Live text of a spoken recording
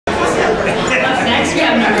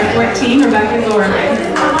have number 14, Rebecca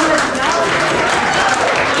Gourley.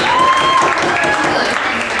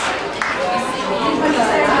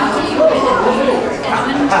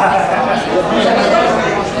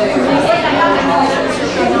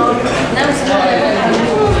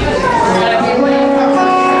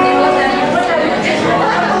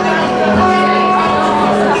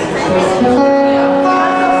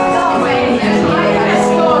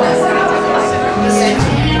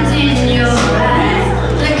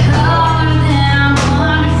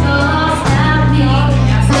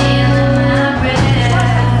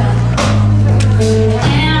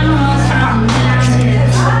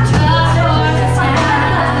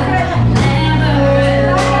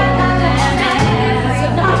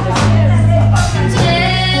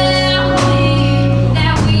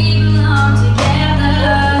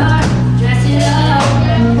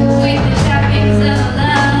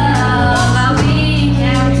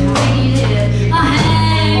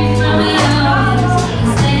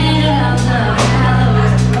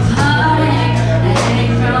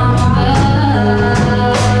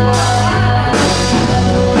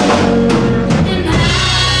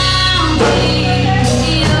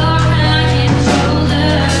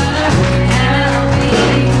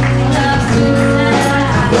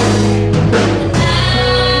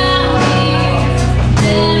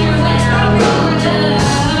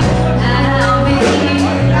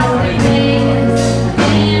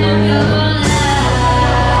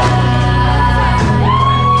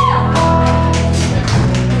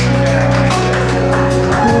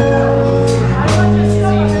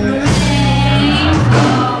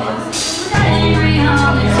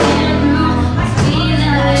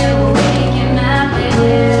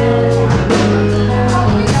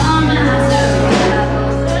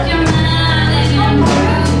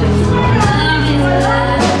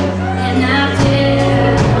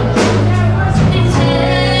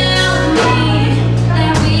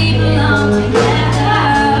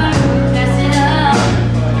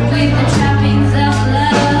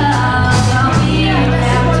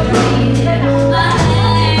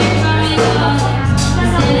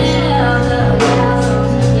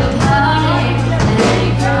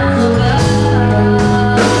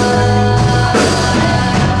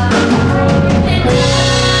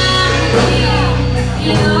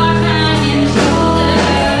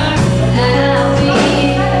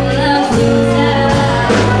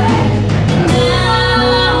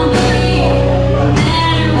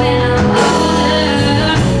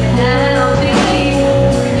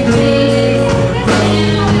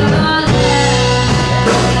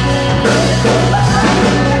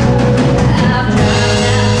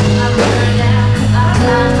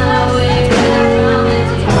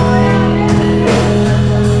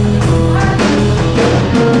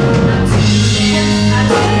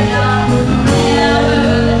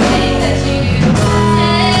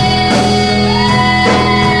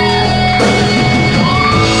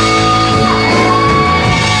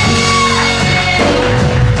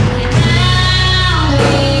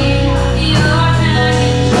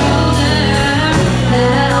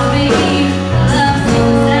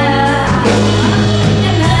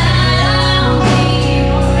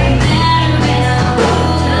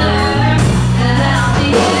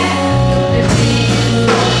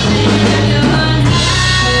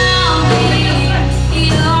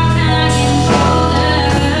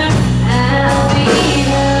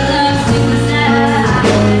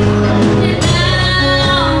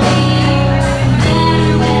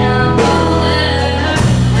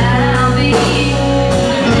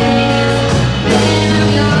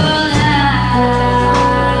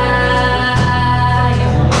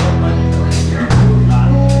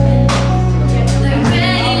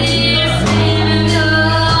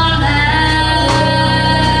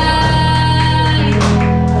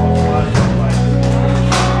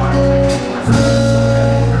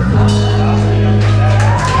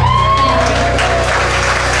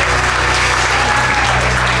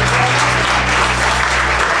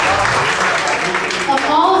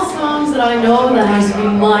 I know that has to be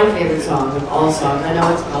my favorite song of all songs. I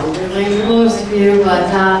know it's probably lame to most of you, but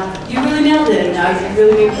you really nailed it, and I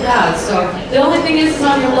really made me proud. So the only thing is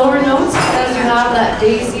on your lower notes, because you have that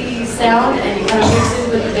Daisy sound and you kind of mix it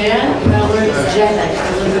with the band, you gotta learn to project that just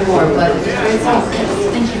a little bit more. But it's a great song.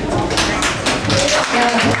 Thank you.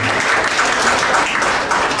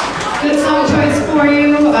 Good song choice for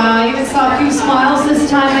you. You even saw a few smiles this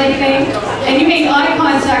time, I think. And you made eye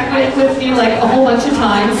contact with me like a whole bunch of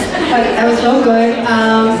times, but that was no good.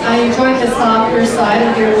 I enjoyed the softer side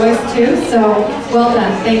of your voice too, so well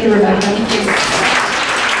done. Thank you, Rebecca. Thank you.